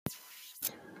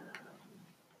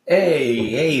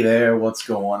Hey there, what's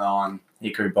going on?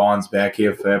 Hickory Bonds back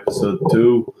here for episode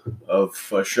 2 of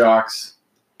Shocks.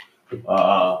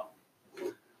 Uh,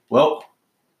 well,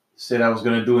 said I was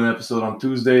going to do an episode on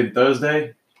Tuesday and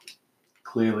Thursday.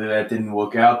 Clearly that didn't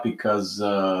work out because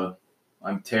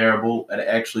I'm terrible at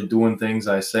actually doing things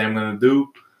I say I'm going to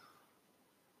do.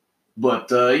 But,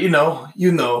 here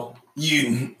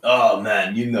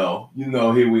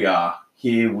we are.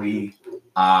 Here we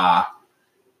are.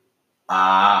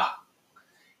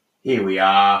 Here we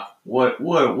are. What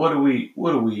do we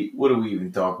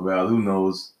even talk about? Who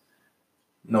knows?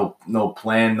 No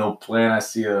plan. I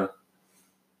see a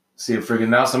freaking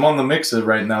mouse. I'm on the Mixer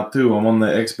right now too. I'm on the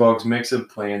Xbox Mixer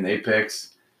playing Apex.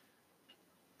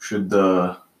 Should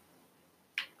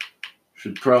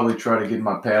probably try to get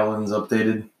my paladins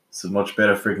updated. It's a much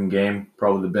better freaking game.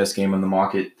 Probably the best game on the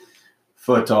market.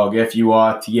 Furtaug,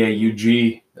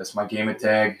 Furtaug. That's my gamer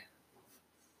tag.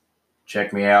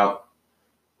 Check me out.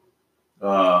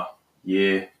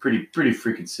 Yeah, pretty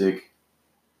freaking sick.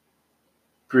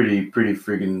 Pretty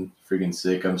freaking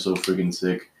sick. I'm so freaking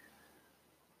sick.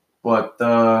 But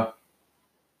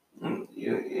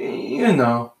you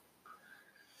know.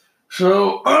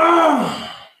 So,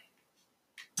 oh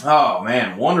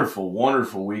man,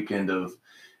 wonderful weekend of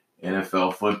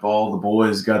NFL football. The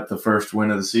boys got the first win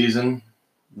of the season.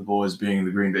 The boys being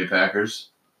the Green Bay Packers.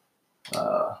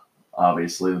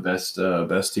 Obviously the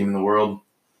best team in the world.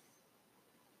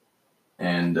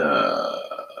 And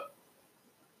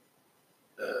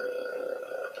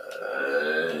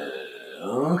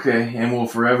okay, and will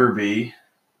forever be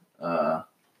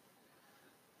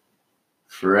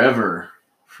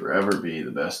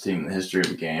the best team in the history of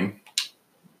the game.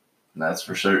 That's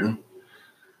for certain.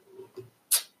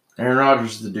 Aaron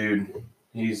Rodgers is the dude.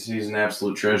 He's an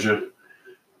absolute treasure.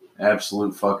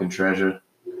 Absolute fucking treasure.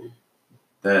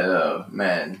 That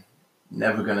man,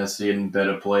 never gonna see a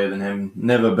better player than him.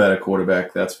 Never better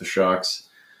quarterback. That's for Shocks.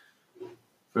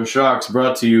 For Shocks,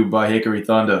 brought to you by Hickory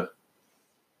Thunder.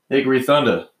 Hickory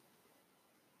Thunder,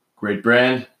 great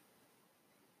brand.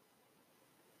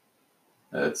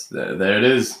 There it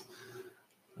is.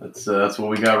 That's what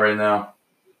we got right now.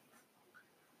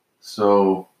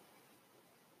 So,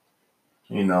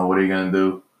 what are you gonna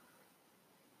do?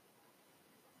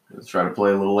 Let's try to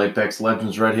play a little Apex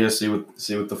Legends right here. See what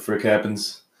the frick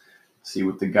happens. See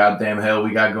what the goddamn hell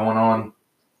we got going on.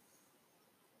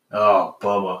 Oh,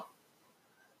 Bubba.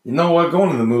 You know what? Going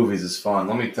to the movies is fun.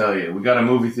 Let me tell you, we got a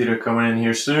movie theater coming in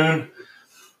here soon.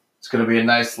 It's gonna be a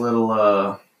nice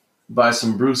little. Buy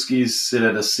some brewskis, sit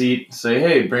at a seat, say,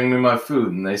 "Hey, bring me my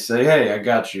food," and they say, "Hey, I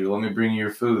got you. Let me bring you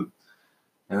your food."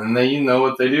 And then they, you know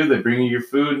what they do? They bring you your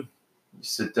food. You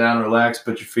sit down, relax,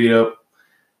 put your feet up.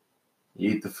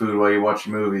 You eat the food while you watch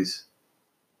your movies.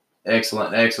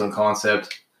 Excellent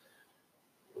concept.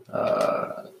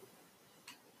 I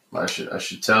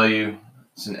should tell you,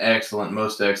 it's an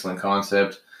most excellent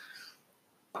concept.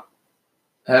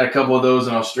 Had a couple of those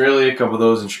in Australia, a couple of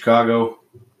those in Chicago.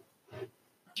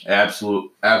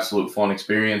 Absolute fun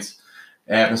experience.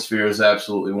 Atmosphere is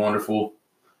absolutely wonderful.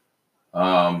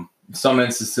 In some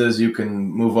instances, you can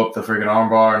move up the friggin'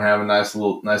 armbar and have a nice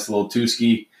little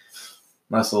Tooski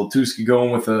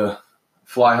going with a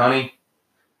fly honey,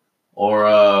 or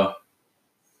a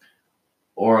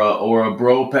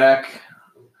bro pack,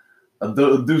 a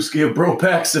Dooski of bro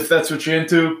packs if that's what you're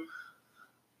into.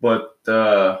 But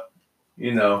that's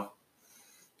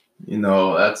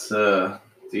to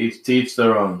each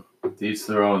their own. To each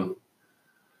their own.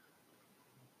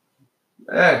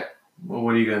 Well,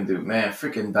 what are you gonna do, man?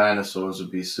 Freaking dinosaurs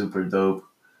would be super dope.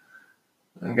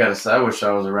 I gotta say, I wish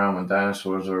I was around when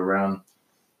dinosaurs were around.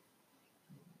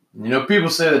 People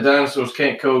say that dinosaurs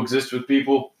can't coexist with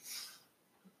people,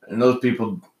 and those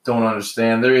people don't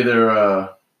understand. They're either,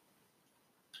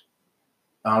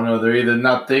 they're either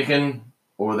not thinking,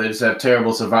 or they just have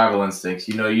terrible survival instincts.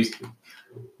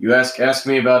 You ask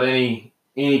me about any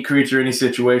creature, any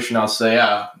situation, I'll say,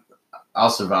 I'll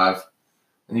survive.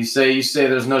 And you say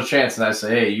there's no chance, and I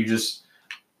say, hey, you just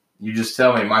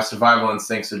tell me my survival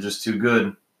instincts are just too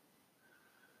good.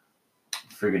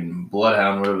 Friggin'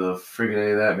 bloodhound, whatever the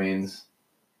friggin' that means.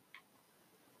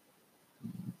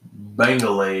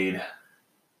 Bangalade.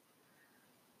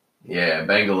 Yeah,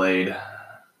 Bangalade.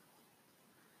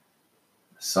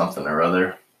 Something or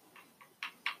other.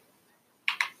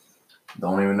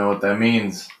 Don't even know what that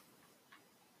means.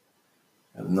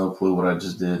 I have no clue what I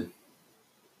just did.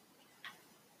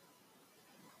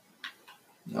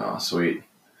 Oh, sweet.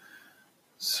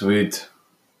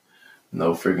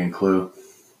 No freaking clue.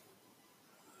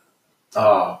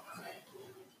 Oh,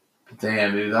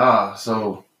 damn, dude.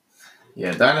 So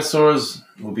Yeah, dinosaurs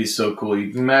will be so cool.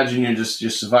 You can imagine your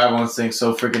survival instinct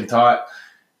so freaking taut.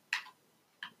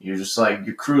 You're just like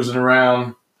you're cruising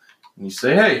around and you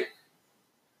say, "Hey,"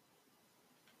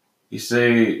 you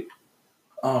say,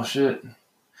 "Oh shit,"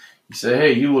 you say,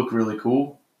 "Hey, you look really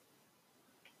cool."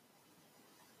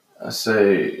 I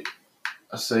say,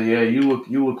 "Yeah, you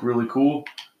look really cool."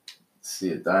 Let's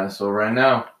see a dinosaur right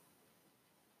now.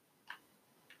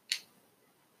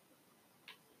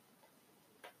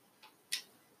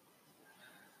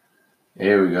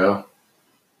 Here we go.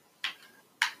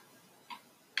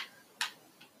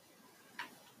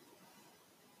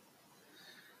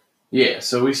 Yeah,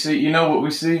 so we see. You know what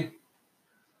we see?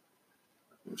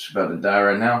 I'm just about to die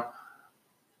right now.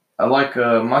 I like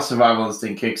my survival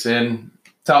instinct kicks in.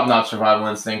 Top notch survival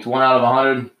instinct. 1 out of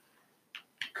 100.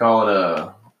 Call it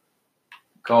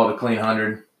a clean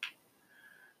 100.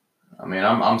 I mean,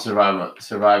 I'm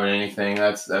surviving anything.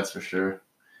 That's for sure.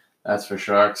 That's for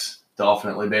sharks.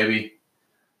 Definitely, baby.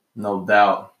 No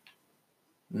doubt.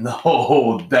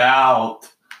 No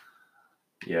doubt.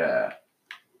 Yeah.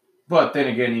 But then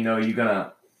again, you're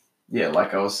gonna, yeah,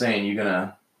 like I was saying, you're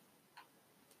gonna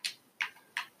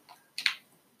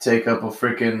take up a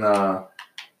freaking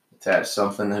attach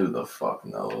something. Who the fuck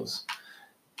knows?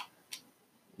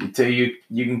 You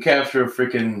can capture a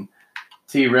freaking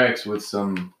T-Rex with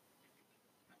some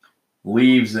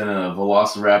leaves and a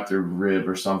Velociraptor rib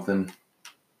or something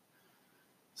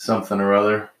or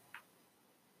other.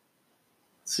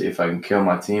 Let's see if I can kill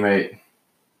my teammate.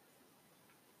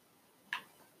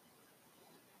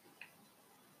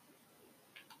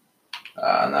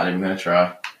 Not even gonna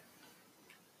try.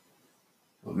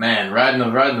 But man, riding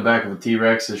the back of a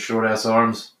T-Rex, his short ass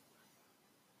arms,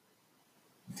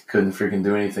 couldn't freaking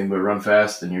do anything but run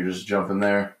fast, and you're just jumping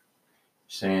there,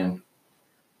 saying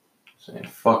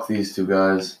fuck these two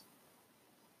guys.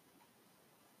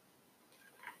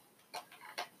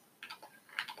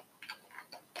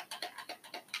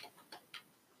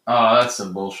 Oh, that's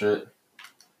some bullshit.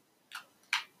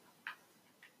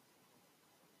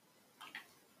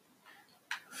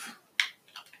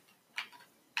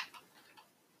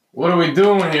 What are we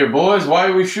doing here, boys? Why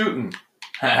are we shooting?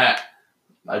 I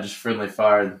just friendly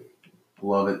fired.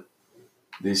 Love it.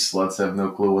 These sluts have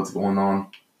no clue what's going on.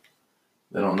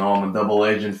 They don't know I'm a double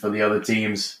agent for the other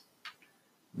teams.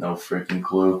 No freaking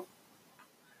clue.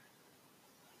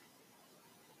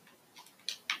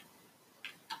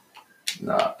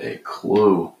 Not a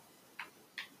clue.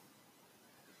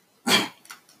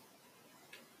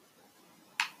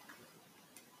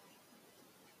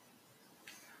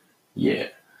 Yeah.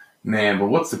 Man, but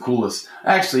what's the coolest?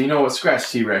 Actually, you know what? Scratch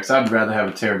T-Rex. I'd rather have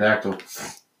a pterodactyl.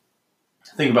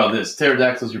 Think about this.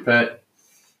 Pterodactyl's your pet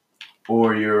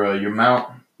or your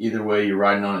mount. Either way, you're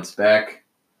riding on its back.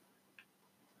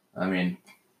 I mean,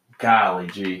 golly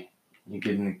gee. You're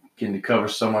getting to cover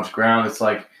so much ground. It's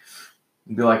like,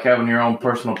 it'd be like having your own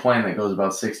personal plane that goes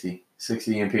about 60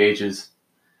 mpHs.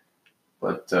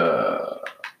 But not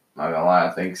gonna lie,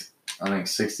 I think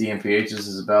 60 mpHs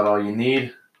is about all you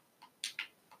need.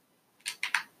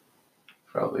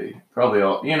 Probably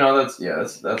all.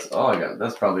 That's all I got.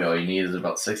 That's probably all you need is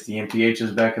about 60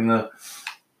 mpHs back in the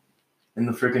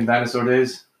freaking dinosaur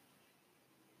days.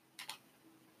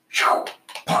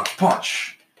 Punch,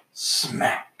 punch,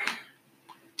 smack.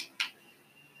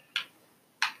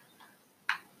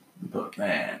 But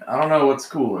man, I don't know what's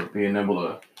cooler, being able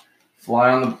to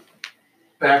fly on the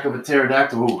back of a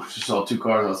pterodactyl. Ooh, just saw 2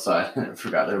 cars outside. I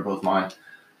forgot they were both mine.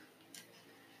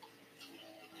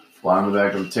 Fly on the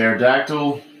back of a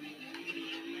pterodactyl.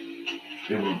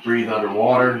 Be able to breathe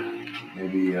underwater.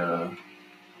 Maybe ride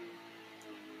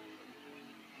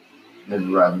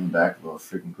on the back of a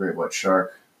freaking great white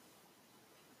shark.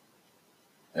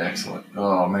 Excellent.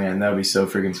 Oh man, that'd be so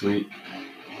freaking sweet.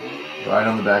 Ride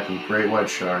on the back of a great white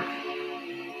shark.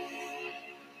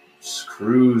 Just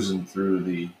cruising through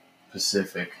the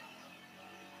Pacific.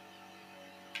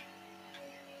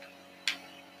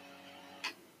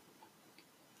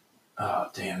 Oh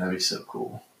damn, that'd be so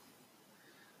cool.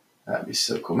 That'd be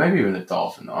so cool. Maybe even a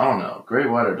dolphin though. I don't know. Great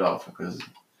white or dolphin, because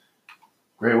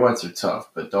great whites are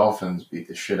tough, but dolphins beat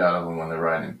the shit out of them when they're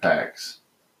riding in packs.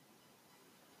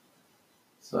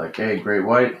 It's like, hey, great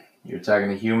white, you're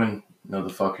attacking a human? No, the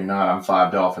fuck you're not. I'm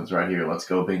 5 dolphins right here. Let's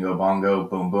go, bingo, bongo,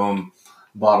 boom, boom.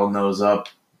 Bottle nose up,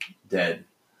 dead.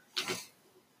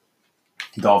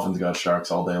 Dolphins got sharks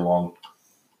all day long.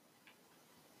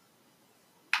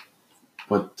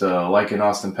 But like in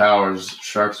Austin Powers,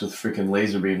 sharks with freaking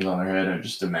laser beams on their head, and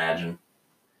just imagine.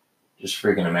 Just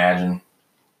freaking imagine.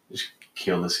 Just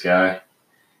kill this guy.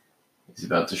 He's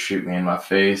about to shoot me in my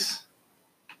face.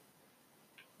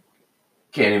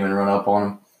 Can't even run up on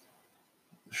him.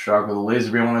 Shark with a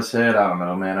laser beam on his head. I don't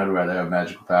know, man. I'd rather have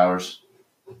magical powers.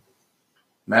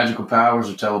 Magical powers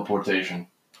or teleportation.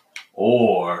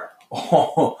 Or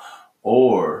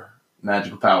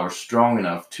magical powers strong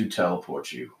enough to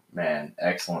teleport you. Man,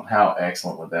 excellent. How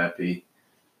excellent would that be?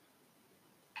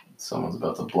 Someone's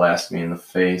about to blast me in the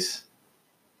face.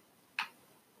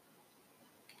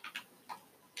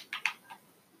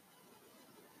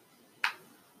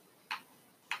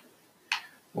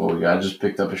 What we got? I just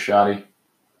picked up a shotty.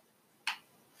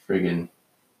 Friggin'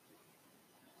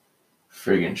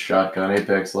 shotgun.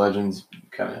 Apex Legends.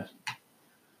 Kind of.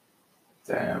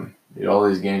 Damn. Dude, all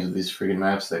these games with these friggin'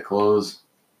 maps that close.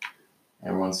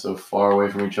 Everyone's so far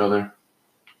away from each other.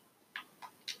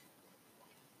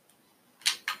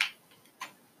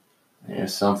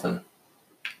 Here's something.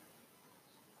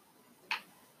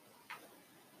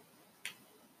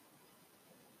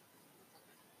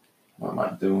 What am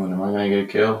I doing? Am I going to get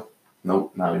a kill?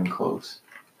 Nope, not even close.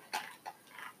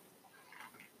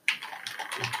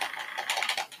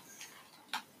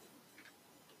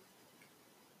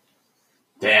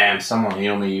 Damn, someone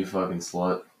heal me, you fucking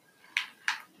slut.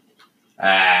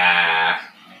 Ah.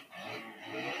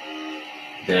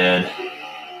 Dead.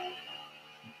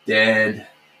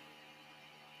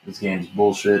 This game's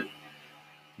bullshit.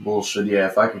 Bullshit, yeah.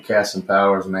 If I could cast some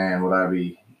powers, man,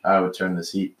 I would turn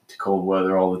this heat to cold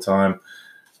weather all the time.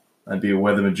 I'd be a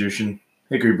weather magician.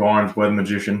 Hickory Barnes, weather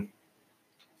magician.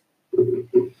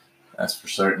 That's for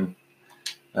certain.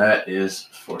 That is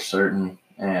for certain.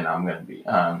 And I'm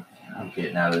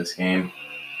getting out of this game.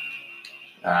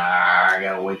 I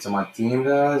gotta wait till my team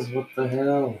dies. What the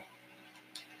hell?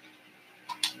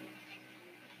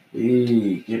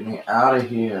 Get me out of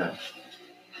here.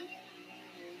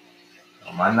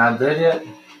 Am I not dead yet?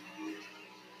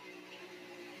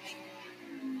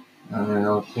 I don't even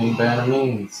know what King Banner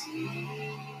means.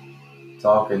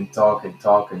 Talking,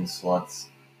 sluts.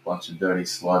 Bunch of dirty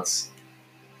sluts.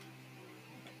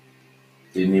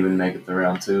 Didn't even make it to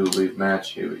round 2. Leave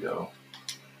match. Here we go.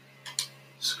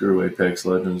 Screw Apex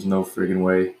Legends. No friggin'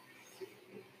 way.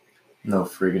 No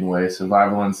friggin' way.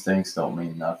 Survival instincts don't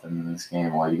mean nothing in this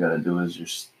game. All you gotta do is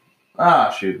just...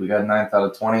 shoot. We got 9th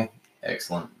out of 20.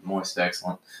 Excellent. Moist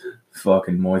excellent.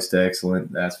 Fucking moist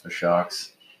excellent. That's for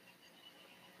shocks.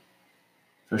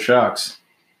 For shocks.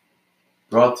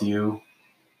 Brought to you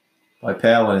by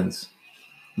Paladins.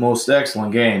 Most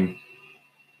excellent game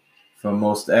from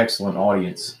most excellent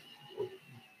audience.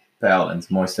 Paladins.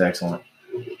 Moist excellent.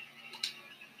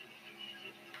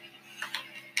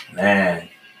 Man.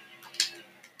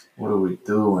 What are we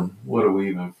doing? What are we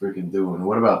even freaking doing?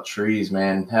 What about trees,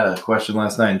 man? Had a question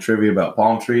last night in trivia about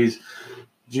palm trees.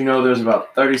 Did you know there's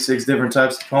about 36 different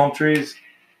types of palm trees?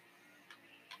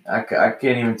 I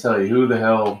can't even tell you who the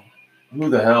hell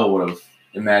would have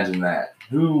imagined that.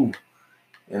 Who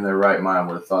in their right mind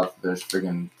would have thought that there's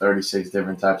freaking 36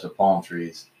 different types of palm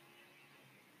trees?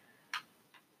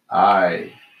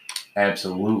 I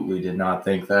absolutely did not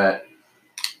think that.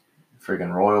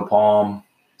 Freaking royal palm,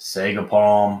 Sega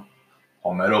palm,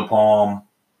 palmetto palm,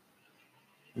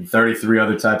 and 33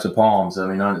 other types of palms. I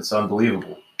mean, it's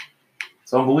unbelievable.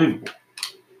 It's unbelievable.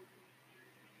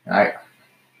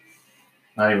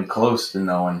 Not even close to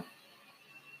knowing.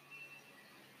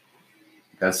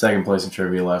 Got second place in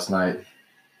trivia last night.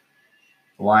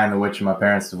 The Lion, the Witch, and My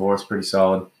Parents' Divorce. Pretty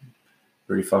solid.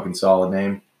 Pretty fucking solid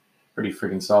name. Pretty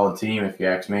freaking solid team, if you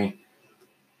ask me.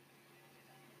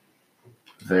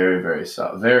 Very, very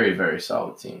solid. Very, very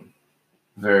solid team.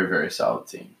 Very, very solid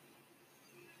team.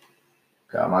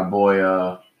 Got my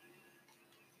boy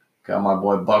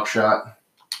Buckshot.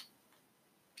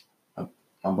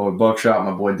 My boy Buckshot,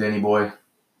 my boy Denny Boy.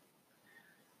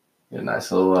 Get a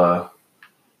nice little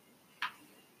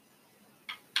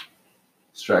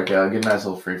strikeout. Get a nice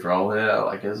little free for all. Yeah, I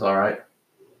like it. It's all right.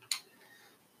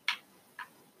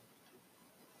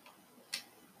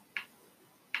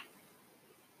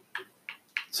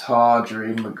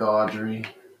 Tawdry, McGaudry.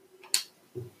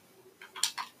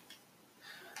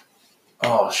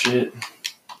 Oh, shit.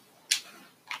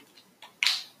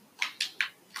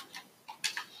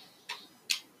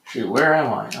 Shoot, where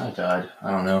am I? I died.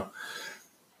 I don't know.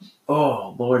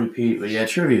 Oh, Lordy Pete. But yeah,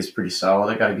 trivia is pretty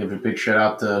solid. I gotta give a big shout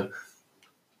out to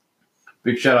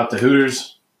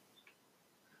Hooters.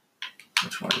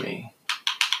 Which one, me?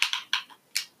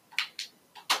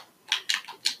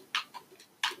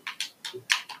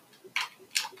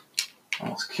 I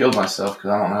almost killed myself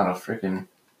because I don't know how to freaking...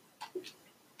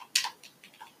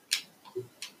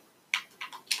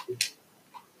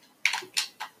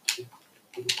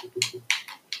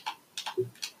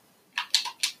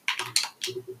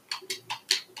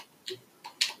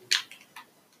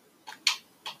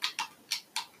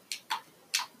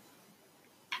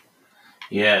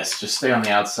 Yes, just stay on the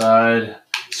outside.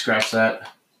 Scratch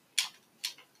that.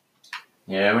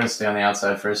 Yeah, we're going to stay on the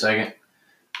outside for a second.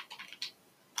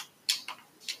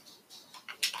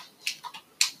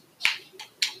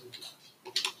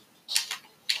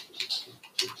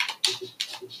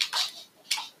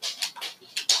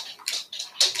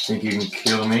 Think you can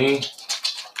kill me?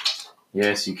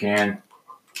 Yes, you can.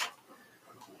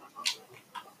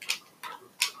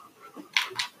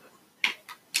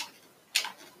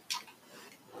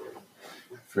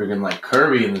 Friggin' like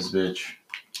Kirby in this bitch.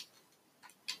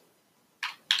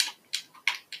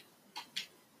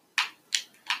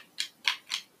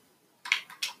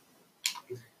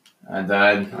 I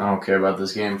died. I don't care about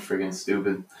this game. Friggin'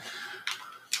 stupid.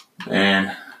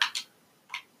 Man.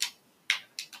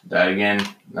 Died again.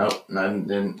 Nope, nothing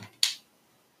didn't.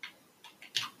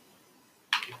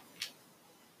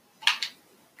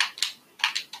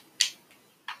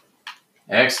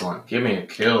 Excellent. Give me a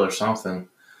kill or something.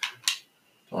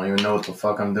 Don't even know what the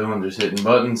fuck I'm doing. Just hitting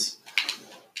buttons.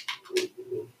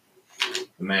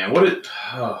 Man, what's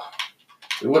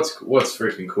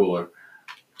freaking cooler?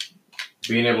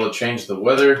 Being able to change the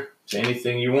weather to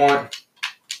anything you want.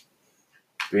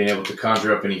 Being able to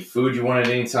conjure up any food you want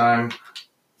at any time.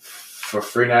 For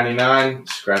free 99.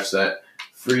 Scratch that.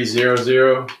 Free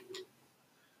 00.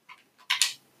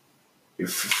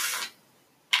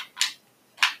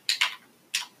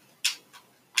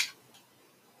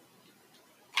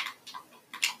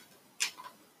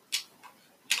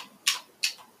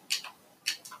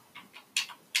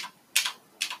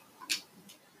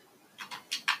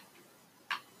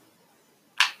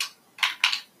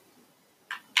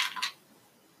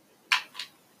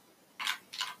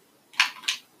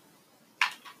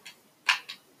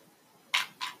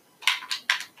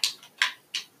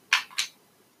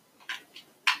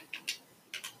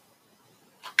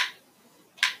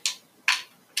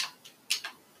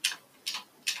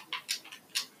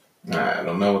 I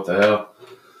don't know what the hell.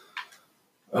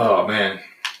 Oh man,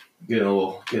 getting a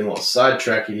little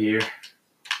sidetracked here.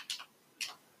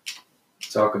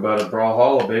 Talk about a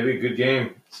Brawlhalla, baby. Good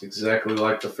game. It's exactly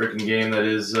like the freaking game that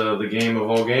is the game of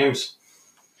all games.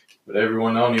 But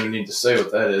everyone, I don't even need to say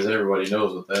what that is. Everybody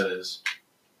knows what that is.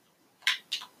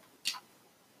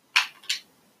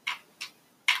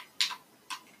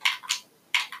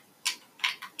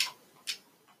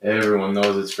 Everyone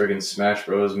knows it's freaking Smash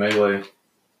Bros. Melee.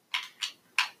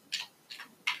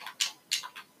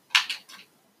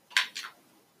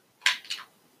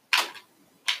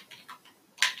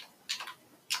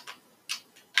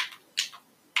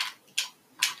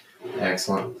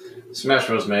 Excellent. Smash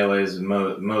Bros. Melee is the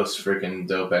most freaking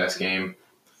dope ass game.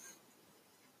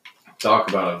 Talk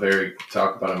about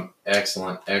an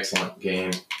excellent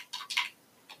game.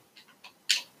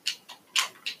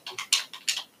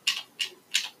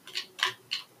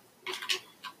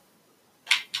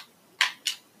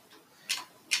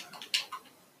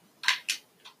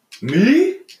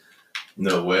 Me?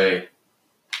 No way.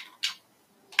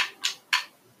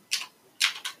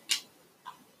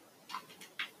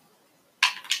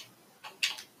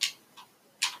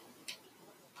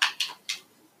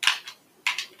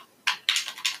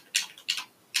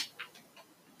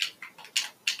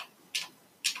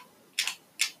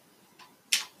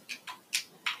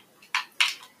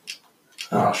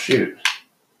 Oh, shoot.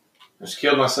 I just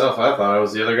killed myself. I thought I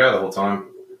was the other guy the whole time.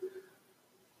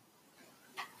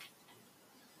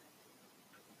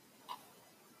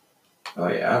 Oh,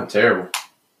 yeah, I'm terrible.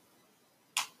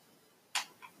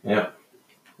 Yep. I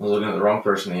was looking at the wrong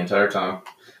person the entire time.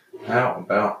 How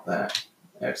about that?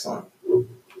 Excellent.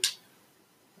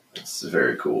 This is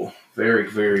very cool. Very,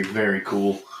 very, very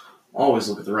cool. Always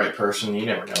look at the right person. You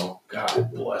never know.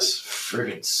 God bless.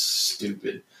 Friggin'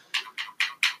 stupid.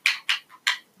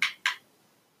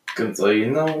 Couldn't say, you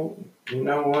know what? You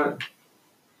know what?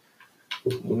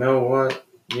 You know what?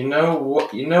 You know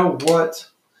what? You know what?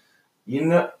 You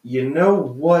know what? You know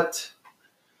what?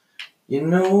 You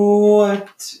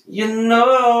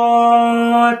know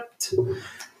what?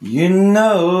 You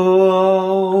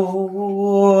know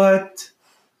what?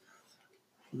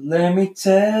 Let me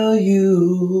tell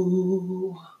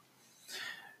you,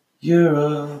 you're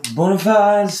a bona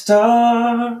fide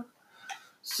star,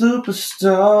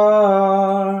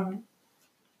 superstar.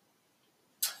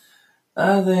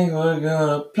 I think we're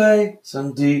gonna play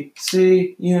some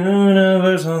DC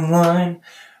Universe Online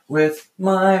with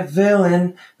my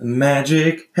villain, the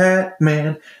Magic Hat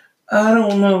Man. I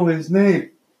don't know his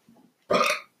name.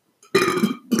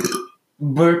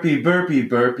 Burpy, burpy,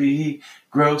 burpy,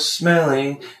 gross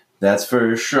smelling. That's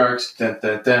for sharks. Dun,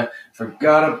 dun, dun.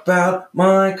 Forgot about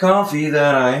my coffee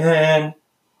that I had.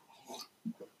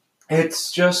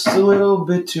 It's just a little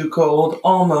bit too cold,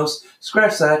 almost.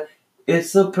 Scratch that.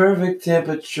 It's the perfect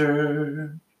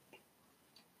temperature.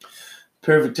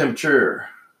 Perfect temperature.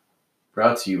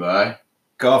 Brought to you by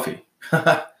coffee.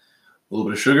 A little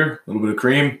bit of sugar, a little bit of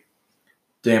cream.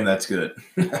 Damn, that's good.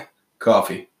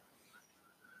 Coffee.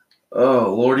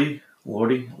 Oh, lordy.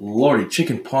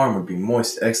 Chicken parm would be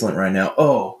moist excellent right now.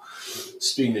 Oh,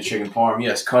 speaking of chicken parm,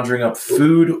 yes, conjuring up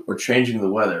food or changing the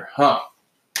weather. Huh.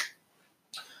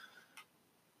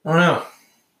 I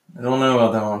don't know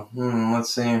about that one.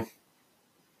 Let's see.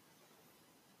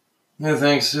 Who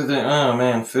thinks? Oh,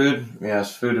 man, food?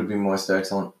 Yes, food would be moist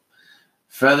excellent.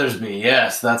 Feathersby,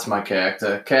 yes, that's my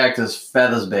character. Character's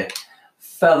Feathersby.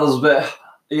 Feathersby,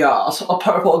 yes, a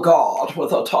purple god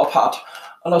with a top hat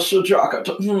and a suit jacket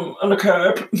and a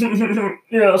cape.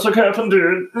 Yes, a cape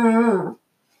indeed.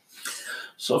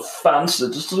 So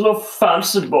fancy, just a little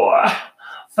fancy boy.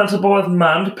 Fancy boy with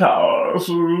mind powers.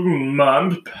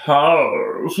 Mind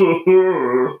powers.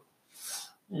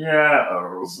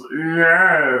 Yes.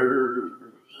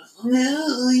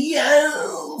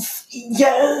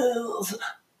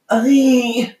 I'll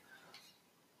be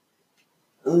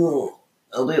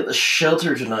at the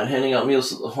shelter tonight handing out meals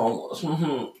to the homeless.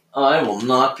 I will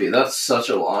not be. That's such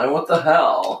a lie. What the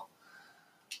hell?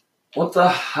 What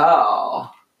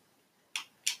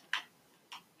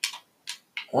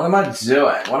am I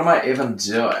doing? What am I even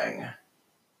doing?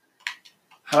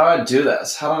 How do I do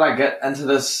this? How did I get into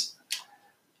this?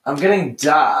 I'm getting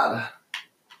dead.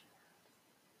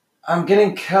 I'm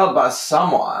getting killed by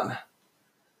someone.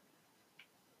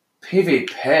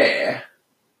 PvP?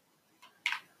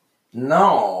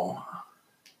 No.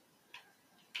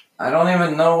 I don't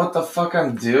even know what the fuck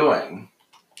I'm doing.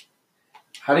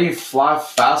 How do you fly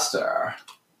faster?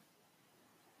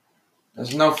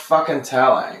 There's no fucking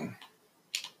telling.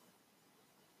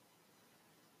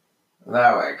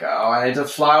 There we go. I need to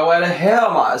fly away to heal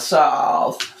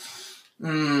myself.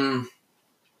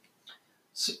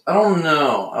 So, I don't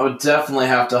know. I would definitely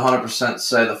have to 100%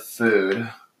 say the food.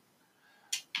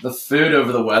 The food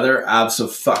over the weather?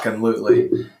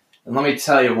 Abso-fucking-lutely. And let me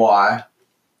tell you why.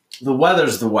 The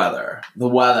weather's the weather. The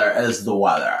weather is the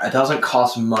weather. It doesn't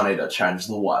cost money to change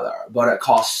the weather, but it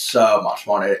costs so much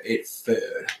money to eat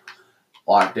food.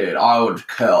 Like, dude, I would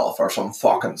kill for some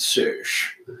fucking sushi.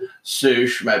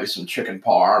 Sushi, maybe some chicken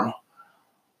parm.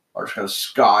 We're just gonna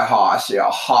sky high, see how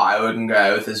high we can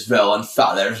go with this villain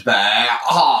Feathersby.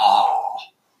 Oh!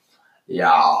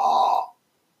 Yeah.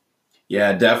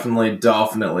 Yeah,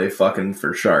 definitely fucking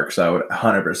for sharks. I would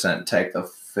 100% take the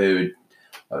food.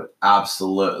 I would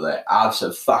absolutely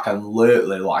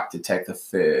like to take the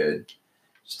food.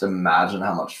 Just imagine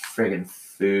how much friggin'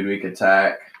 food we could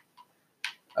take.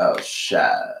 Oh, shit.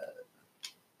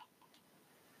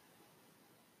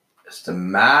 Just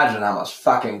imagine how much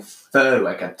fucking food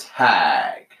we could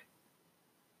take.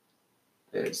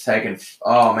 Dude, it's taking...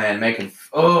 Oh, man, making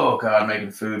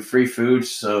food. Free food,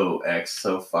 so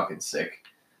fucking sick.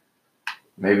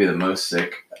 Maybe the most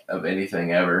sick of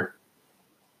anything ever.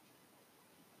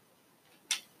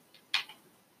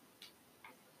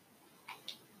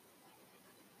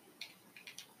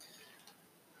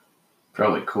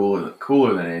 Probably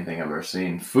cooler than anything I've ever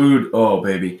seen. Food, oh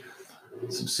baby,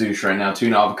 some sushi right now.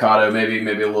 Tuna avocado, maybe a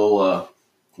little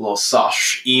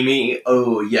sashimi.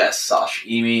 Oh yes,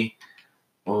 sashimi.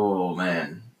 Oh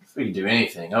man, if we could do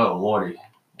anything. Oh lordy,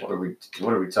 what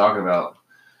are we talking about?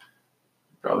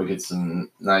 Probably get some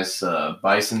nice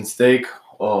bison steak.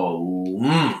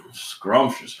 Oh,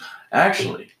 scrumptious.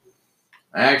 Actually,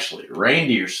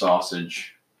 reindeer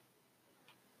sausage.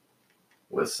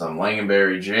 With some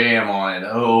lingonberry jam on it.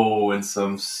 Oh, and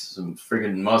some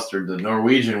freaking mustard the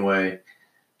Norwegian way.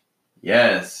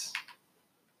 Yes.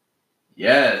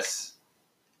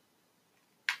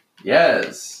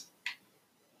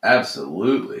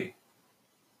 Absolutely.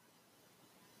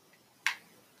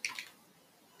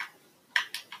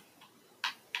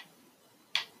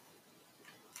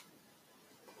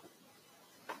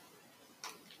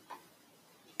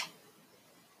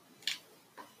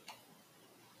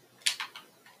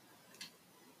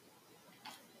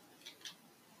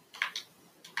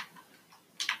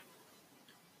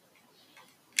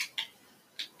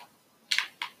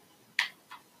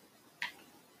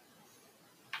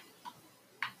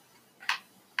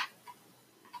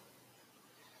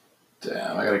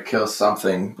 Damn, I gotta kill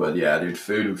something, but yeah, dude,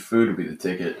 food would be the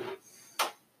ticket.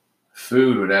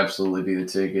 Food would absolutely be the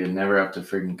ticket. Never have to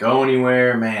freaking go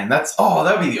anywhere, man. That'd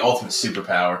be the ultimate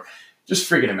superpower. Just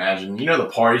freaking imagine. You know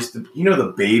the parties,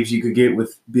 the babes you could get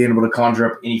with being able to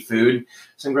conjure up any food.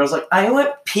 Some girls like, I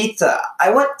want pizza.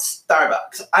 I want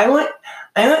Starbucks. I want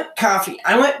coffee.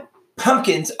 I want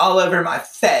pumpkins all over my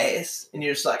face. And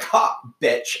you're just like, ha,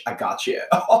 bitch, I got you.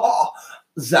 Oh,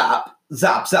 zap,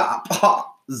 zap, zap,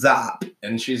 ha, zap.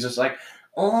 And she's just like,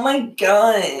 oh my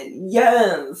God,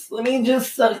 yes, let me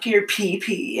just suck your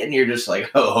pee-pee. And you're just like,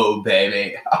 oh,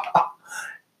 baby,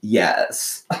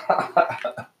 yes.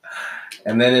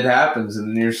 And then it happens,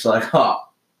 and you're just like,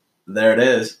 there it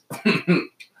is.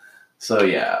 So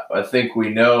yeah, I think we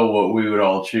know what we would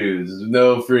all choose. There's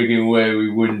no freaking way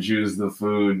we wouldn't choose the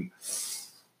food.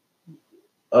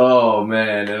 Oh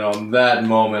man, and on that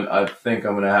moment, I think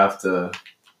I'm gonna have to.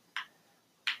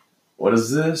 What is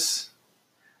this?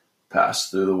 Pass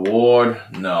through the ward?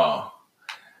 No.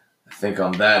 I think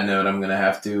on that note, I'm gonna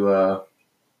have to.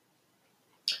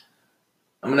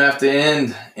 I'm gonna have to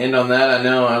end on that. I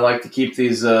know I like to keep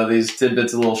these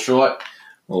tidbits a little short.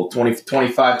 A little 20,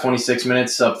 25, 26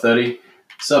 minutes, sub 30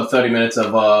 minutes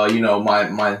of, my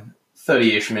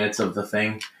 30-ish minutes of the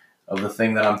thing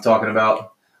that I'm talking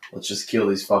about. Let's just kill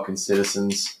these fucking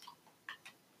citizens.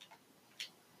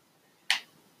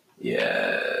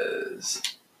 Yes.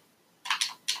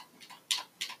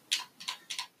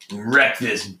 Wreck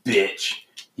this bitch.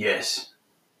 Yes.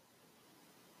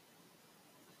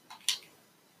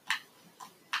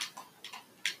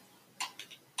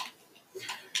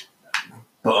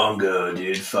 Bongo,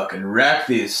 dude. Fucking wreck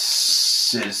these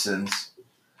citizens.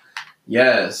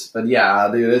 Yes, but yeah,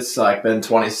 dude, it's like been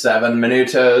 27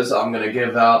 minutos. I'm gonna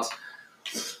give out.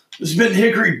 This has been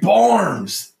Hickory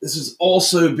Barnes. This has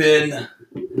also been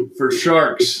For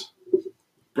Sharks.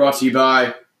 Brought to you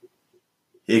by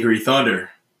Hickory Thunder,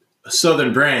 a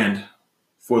southern brand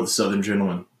for the southern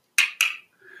gentleman.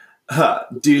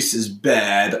 Deuces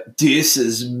bad.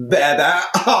 Deuces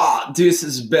bad.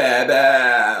 Deuces bad.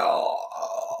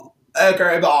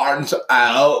 Hickory Barnes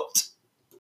out.